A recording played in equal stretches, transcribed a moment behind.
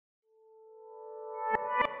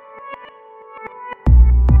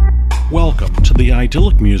Welcome to the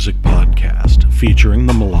Idyllic Music Podcast, featuring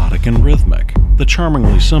the melodic and rhythmic, the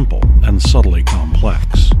charmingly simple and subtly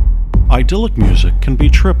complex. Idyllic music can be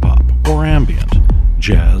trip-hop or ambient,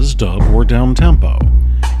 jazz, dub, or down-tempo.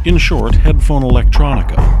 In short, headphone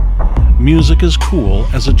electronica. Music as cool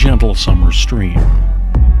as a gentle summer stream.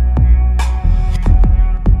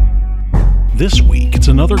 This week, it's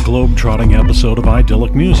another Globetrotting episode of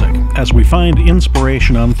Idyllic Music, as we find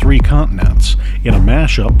inspiration on 3 continents, in a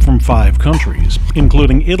mashup from 5 countries,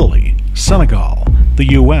 including Italy, Senegal,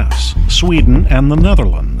 the US, Sweden, and the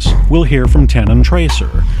Netherlands. We'll hear from Ten and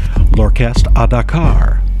Tracer, L'Orchestre à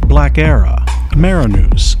Dakar, Black Era,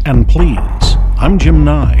 Marinus, and Please. I'm Jim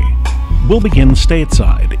Nye. We'll begin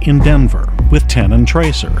stateside, in Denver, with Ten and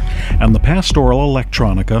Tracer, and the pastoral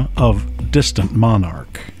electronica of Distant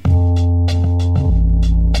Monarch.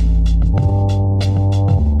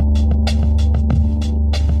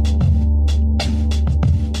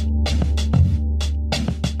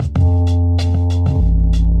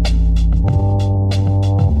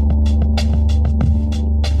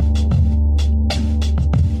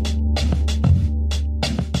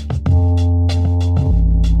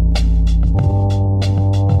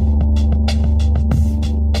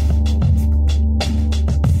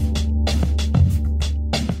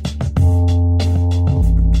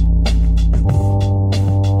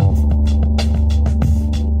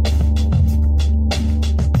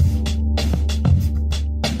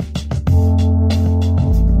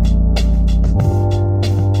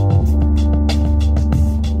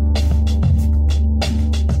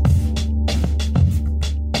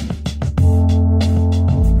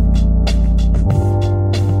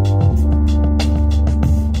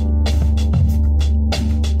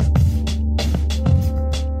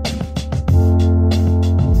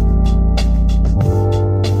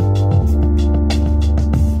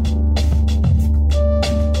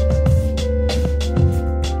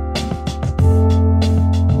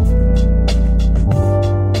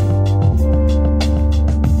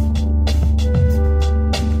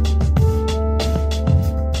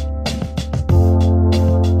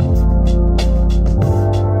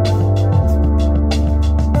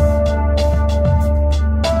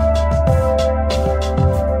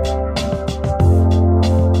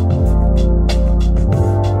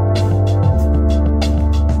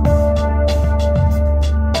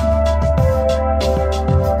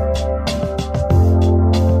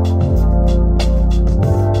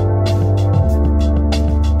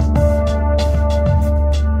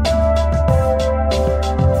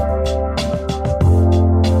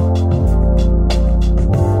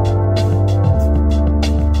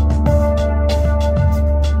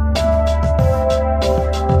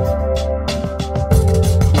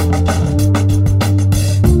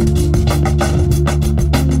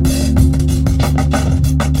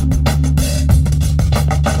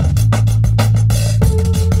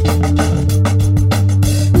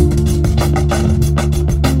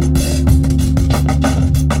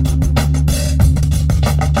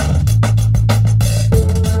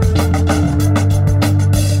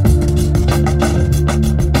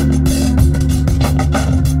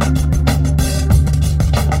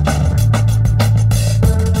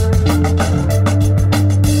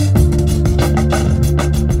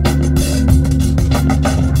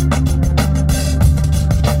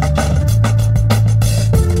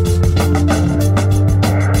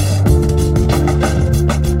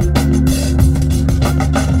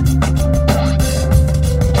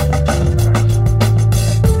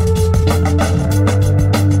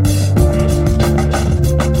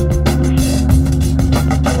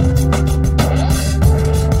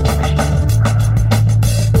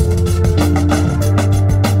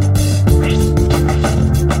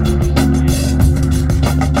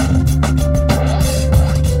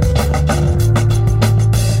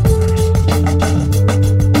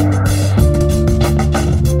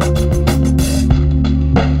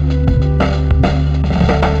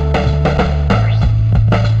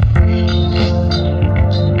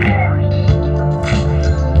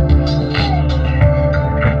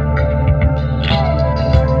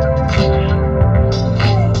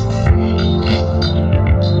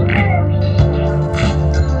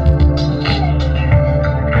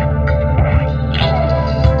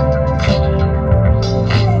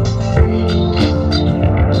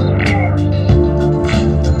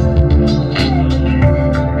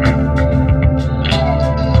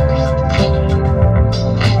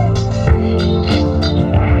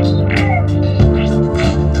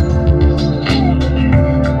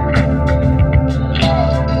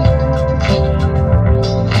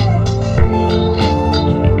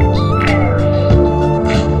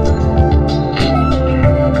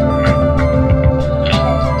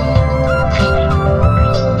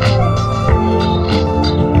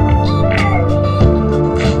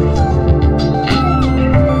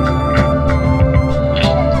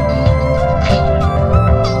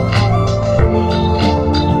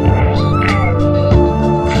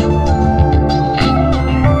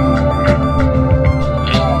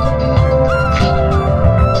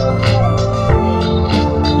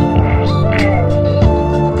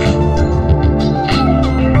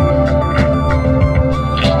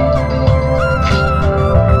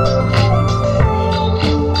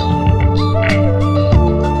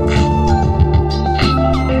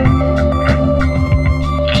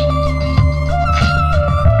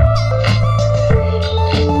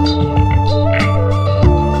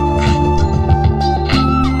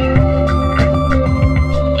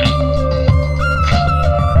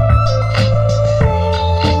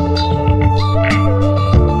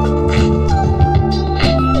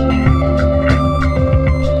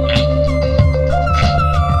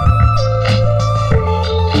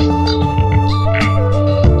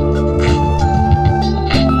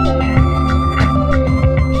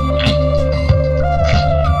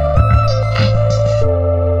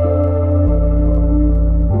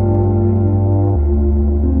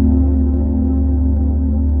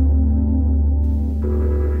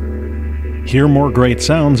 Hear more great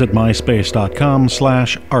sounds at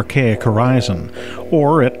myspace.com/archaic horizon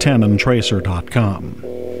or at tenandtracer.com.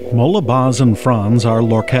 Mola Baz and Franz are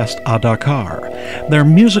l'Orchestre à Dakar. Their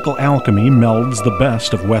musical alchemy melds the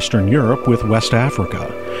best of Western Europe with West Africa.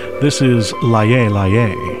 This is Laye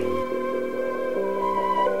Laye.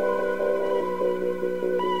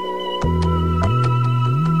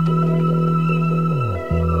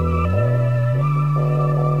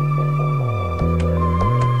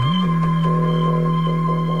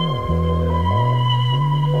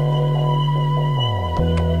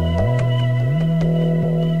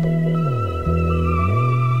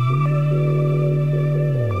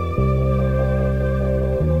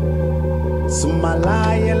 Suma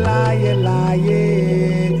laye laye laye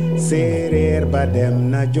serer ba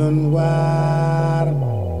dem na jonwar.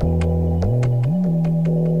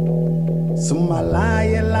 Suma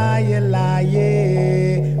laye laye laye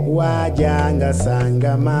wajanga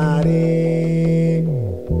sanga mare.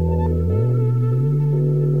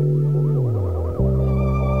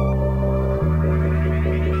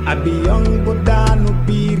 Abiyong budanu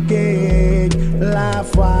birge la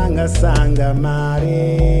fanga sanga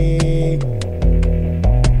mare.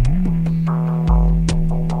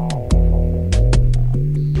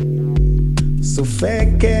 Su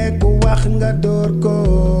fekkee ku wax nga door ko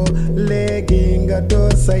léegi nga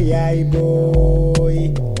door sa yaay booy.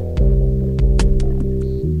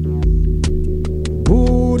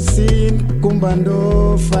 Buur Siin Kumba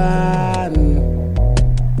Ndoofaan.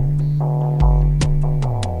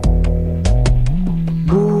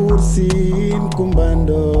 Buur Siin Kumba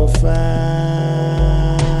Ndoofaan.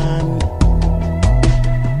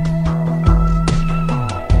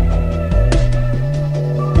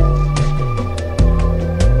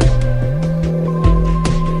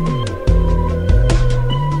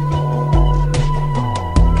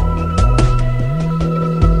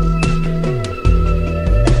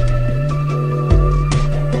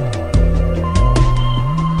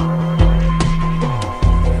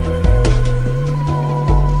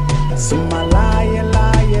 Suma laye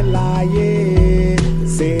laye laye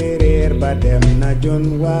serer ba dem na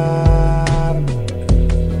jonwar.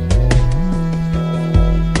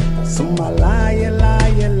 Suma laye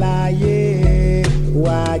laye laye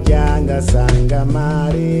wajanga sanga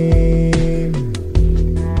mare.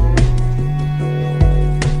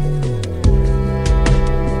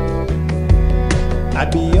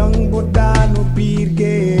 Abiyong budanu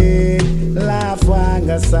birge la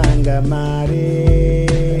fanga sanga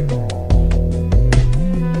mare.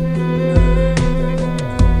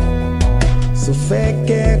 Su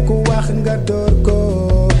fekkee ku wax nga door ko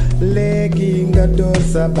léegi nga door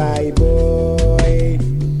sa baay booy.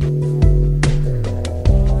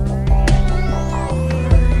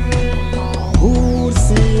 Buur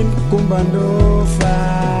Siin Kumba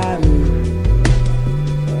Ndoofaan.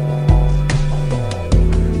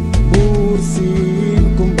 Buur Siin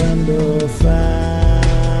Kumba Ndoofaan.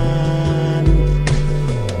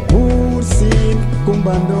 Buur Siin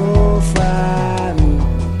Kumba Ndoofaan.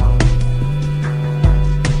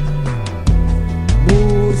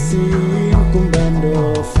 Buur Siin Kumba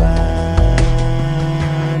Ndoofaan.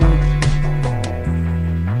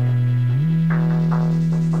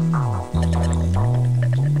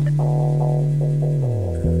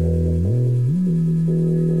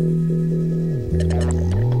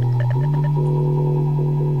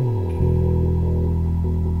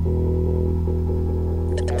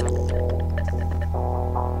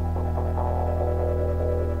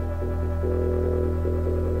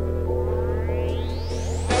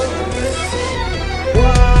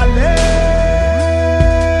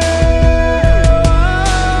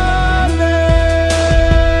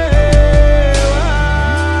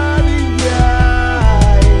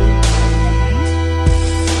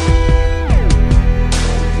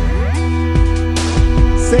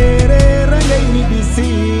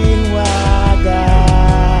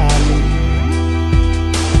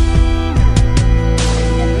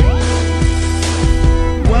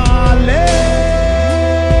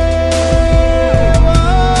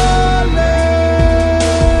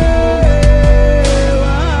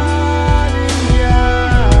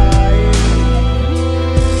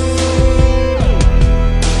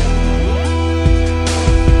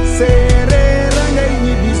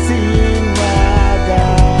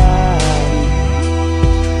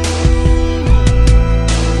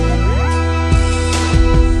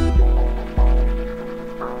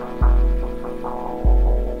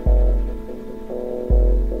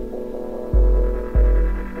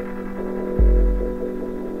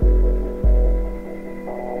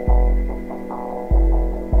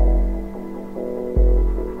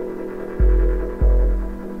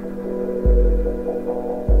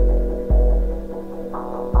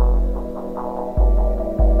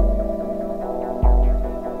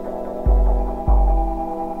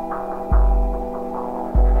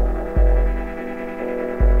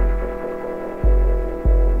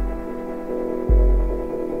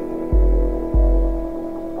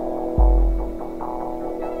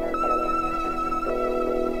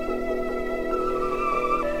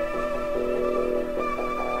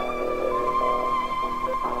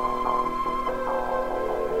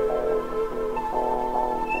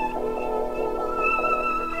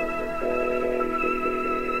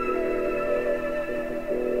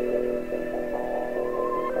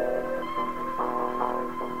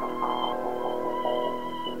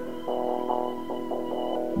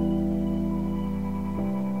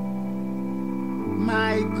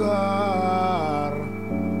 koor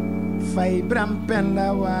fay Bram Penda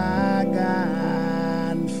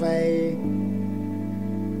waagaan fay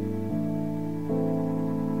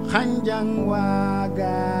xanjang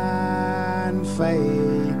waagaan fay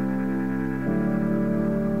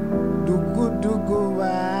dugu dugu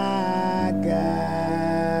waagaan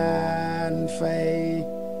fay.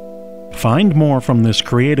 Find more from this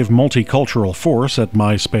creative multicultural force at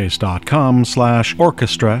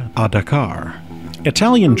myspace.com/orchestra à Dakar.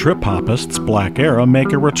 Italian trip-hopists Black Era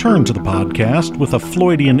make a return to the podcast with a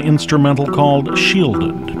Floydian instrumental called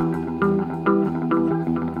Shielded.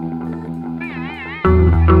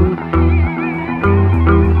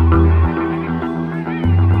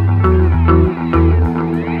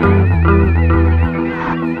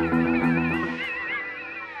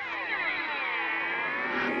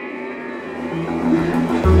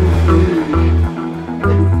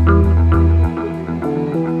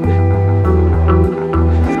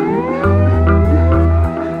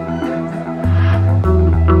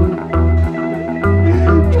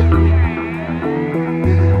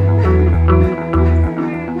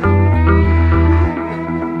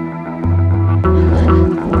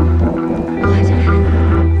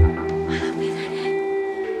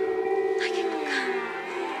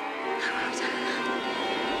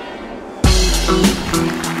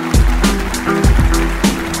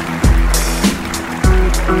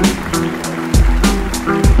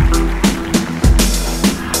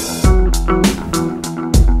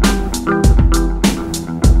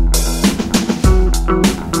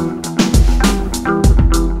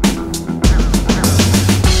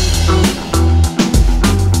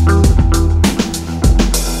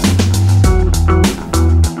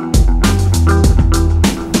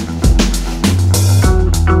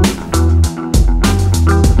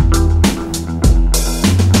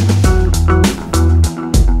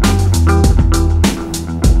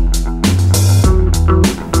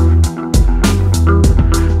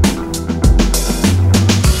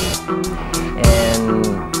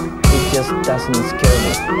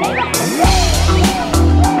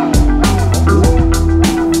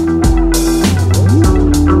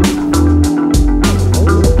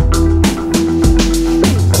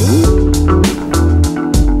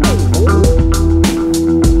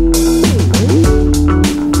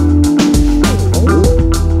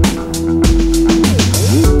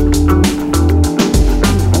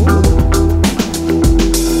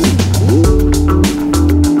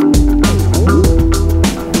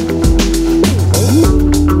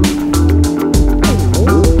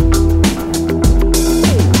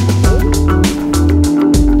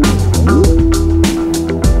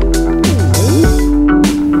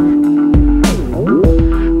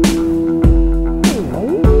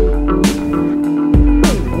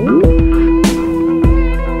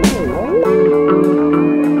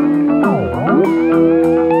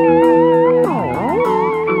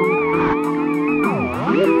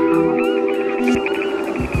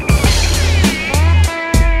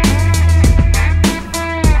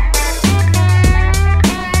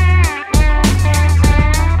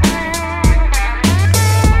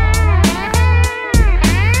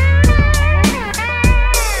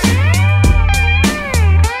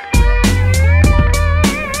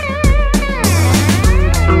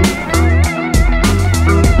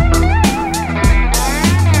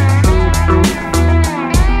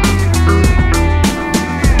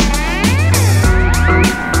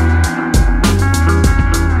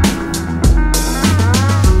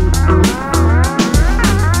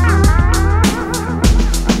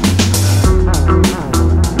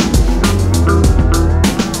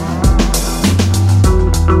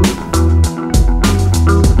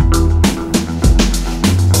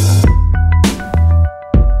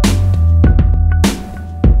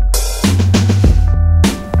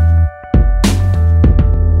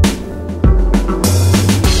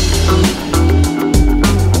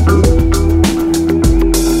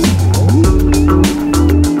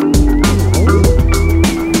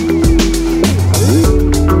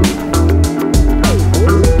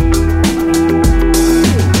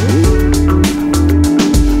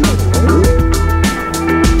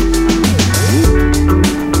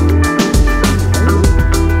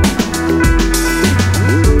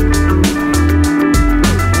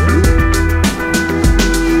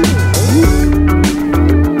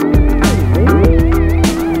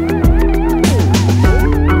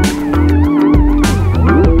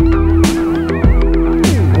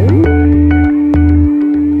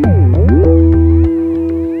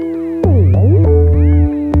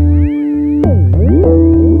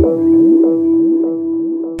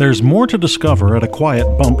 There's more to discover at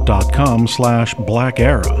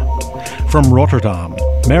aquietbump.com/blackera. From Rotterdam,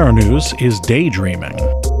 Marinus is Daydreaming.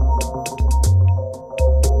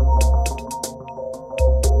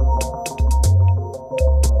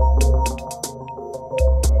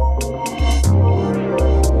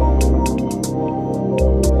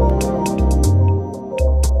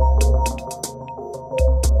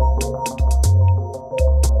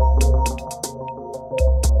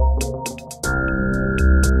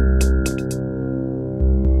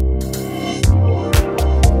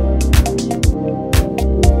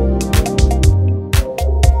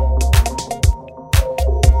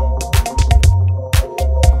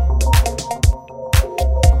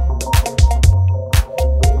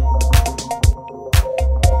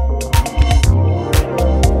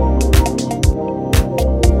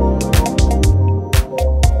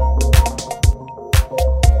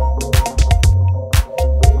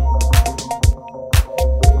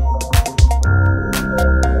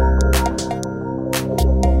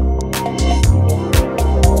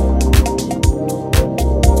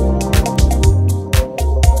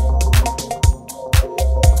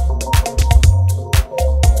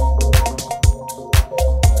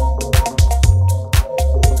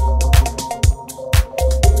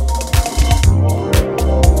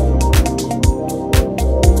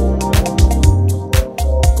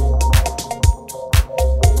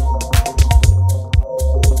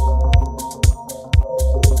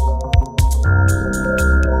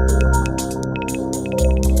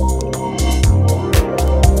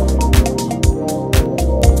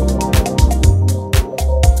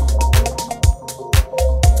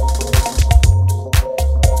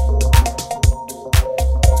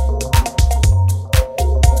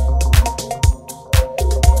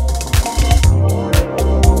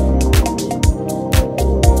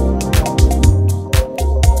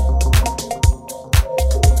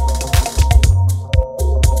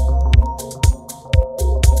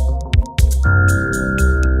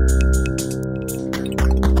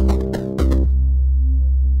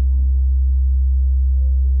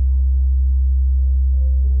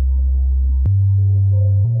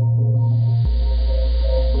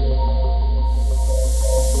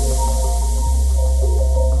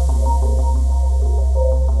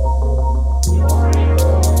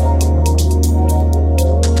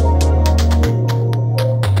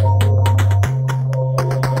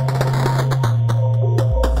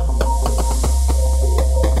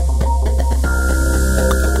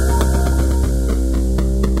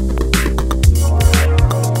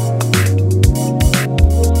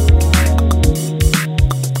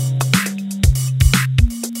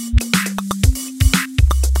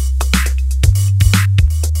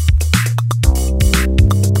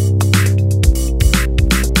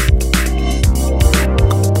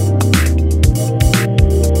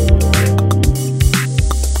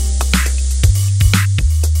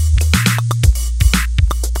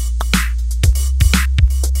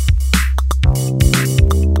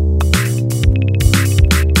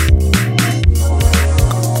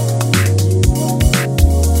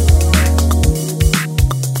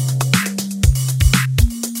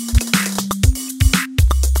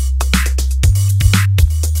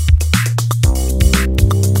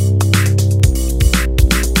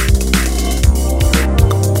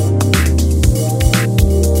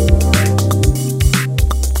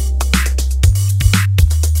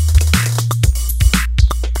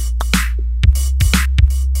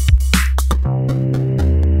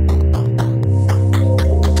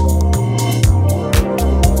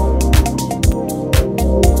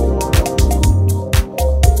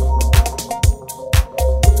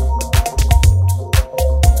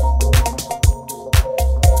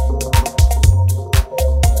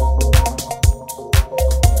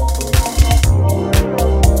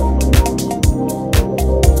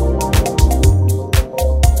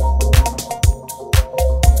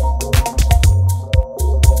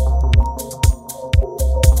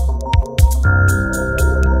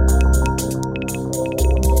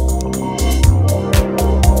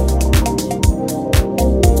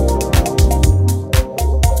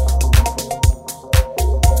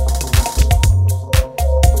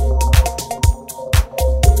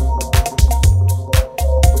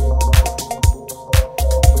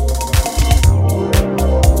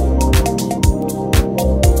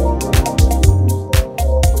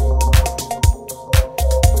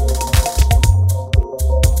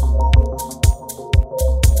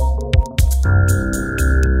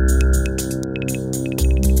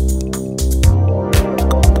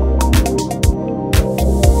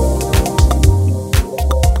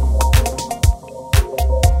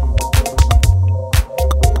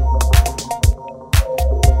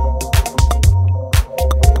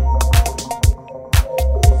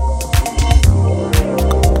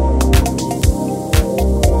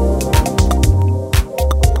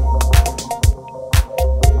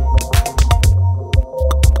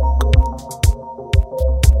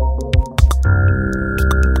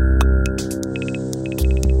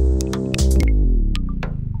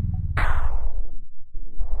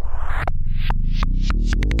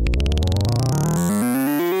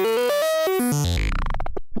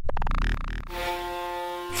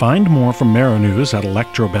 Find more from Meranews at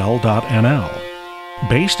electrobell.nl.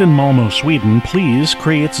 Based in Malmö, Sweden, Please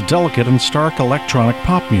creates delicate and stark electronic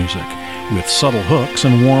pop music with subtle hooks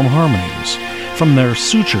and warm harmonies. From their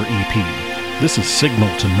Suture EP, this is Signal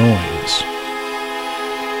to Noise.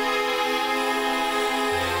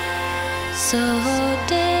 So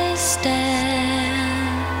distant,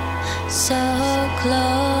 so close,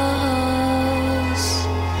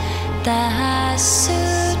 the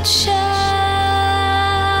suture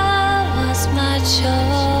was my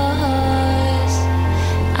choice.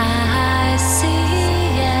 I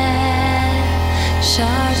see it,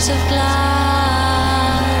 shards of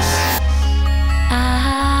glass.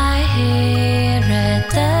 I hear it,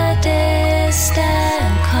 the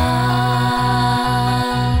distant call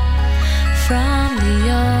from the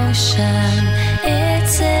ocean.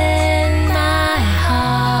 It's in my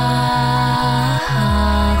heart.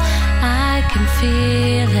 I can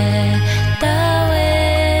feel it, the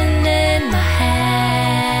wind in my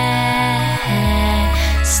hair,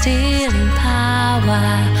 stealing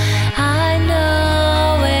power. I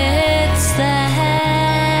know it's there.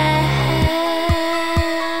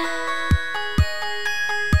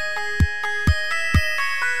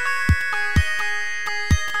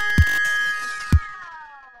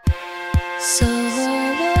 So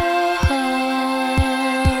warm,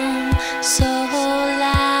 so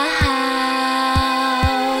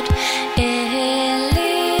loud, it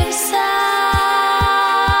leaves a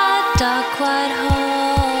dark white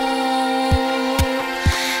hole.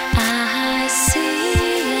 I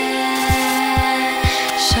see it,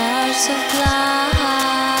 shards of glass.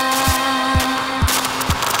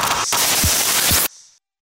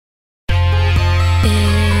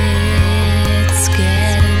 It's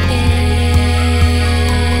getting in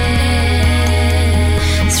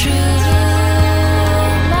through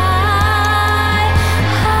my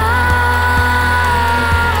house.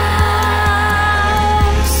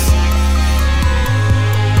 I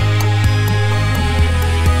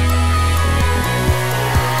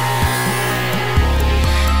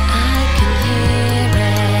can hear it,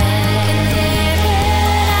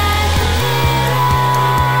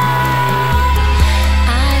 I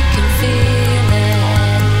can feel it,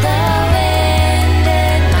 the wind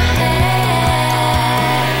in my hair,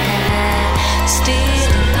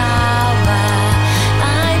 stealing power. I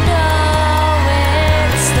know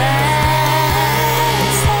it's there.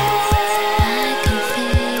 I can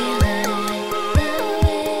feel it, the wind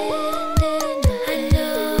in my hair. I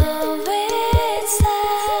know it's there.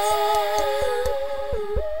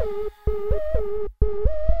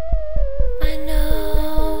 I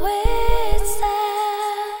know it's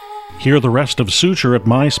there. Hear the rest of Suture at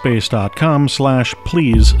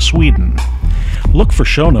myspace.com/pleasesweden. Look for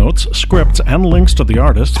show notes, scripts, and links to the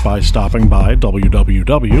artists by stopping by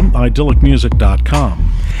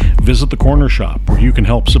www.idyllicmusic.com. Visit the Corner Shop, where you can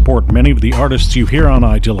help support many of the artists you hear on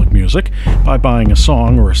Idyllic Music by buying a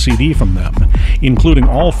song or a CD from them, including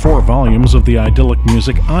all 4 volumes of the Idyllic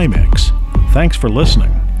Music iMix. Thanks for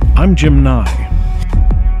listening. I'm Jim Nye.